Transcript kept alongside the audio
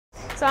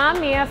So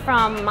I'm Mia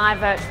from My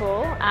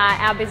Virtual.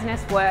 Our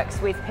business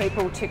works with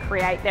people to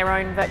create their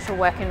own virtual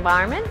work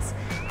environments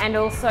and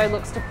also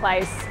looks to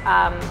place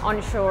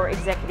onshore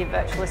executive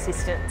virtual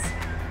assistants.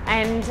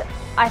 And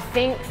I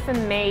think for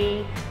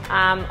me,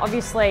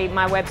 obviously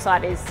my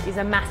website is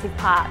a massive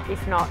part,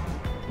 if not,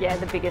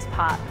 the biggest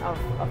part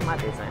of my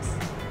business.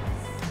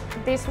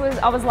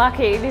 I was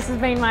lucky. This has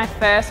been my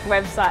first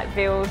website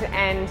build,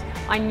 and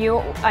I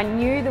knew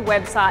the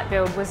website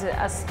build was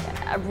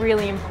a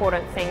really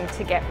important thing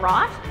to get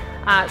right.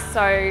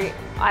 So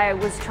I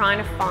was trying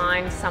to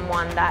find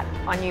someone that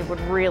I knew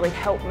would really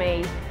help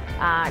me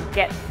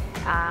get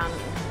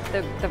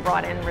the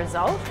right end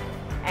result.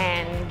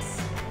 And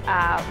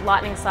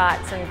Lightning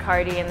Sites and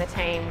Cody and the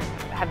team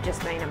have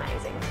just been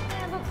amazing.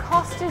 Look,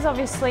 cost is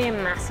obviously a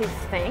massive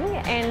thing,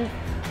 and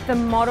the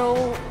model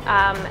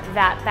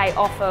that they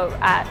offer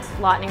at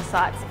Lightning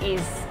Sites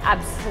is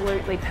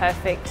absolutely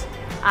perfect.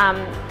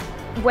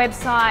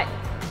 Website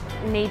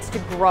needs to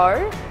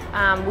grow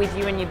with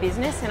you and your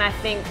business, and I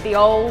think the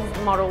old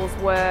models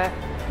were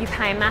you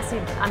pay a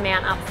massive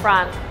amount up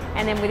front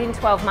and then within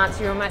 12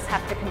 months you almost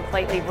have to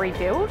completely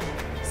rebuild.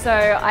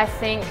 So I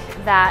think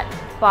that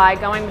by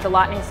going with the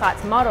Lightning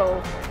Sites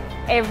model,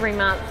 every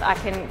month I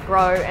can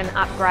grow and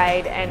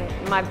upgrade, and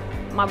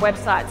my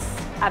website's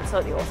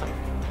absolutely awesome.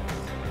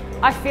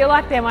 I feel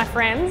like they're my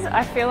friends.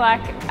 I feel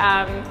like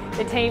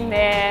the team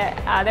there,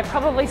 they're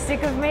probably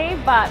sick of me,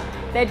 but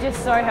they're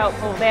just so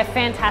helpful. They're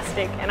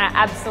fantastic, and I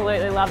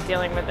absolutely love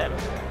dealing with them.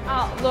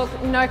 Oh,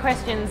 look, no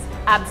questions,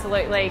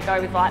 absolutely go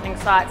with Lightning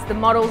Sites. The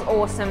model's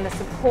awesome, the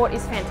support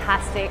is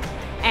fantastic,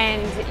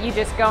 and you're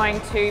just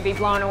going to be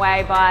blown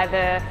away by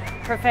the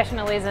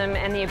professionalism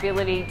and the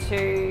ability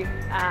to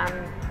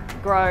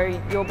grow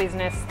your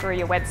business through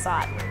your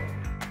website.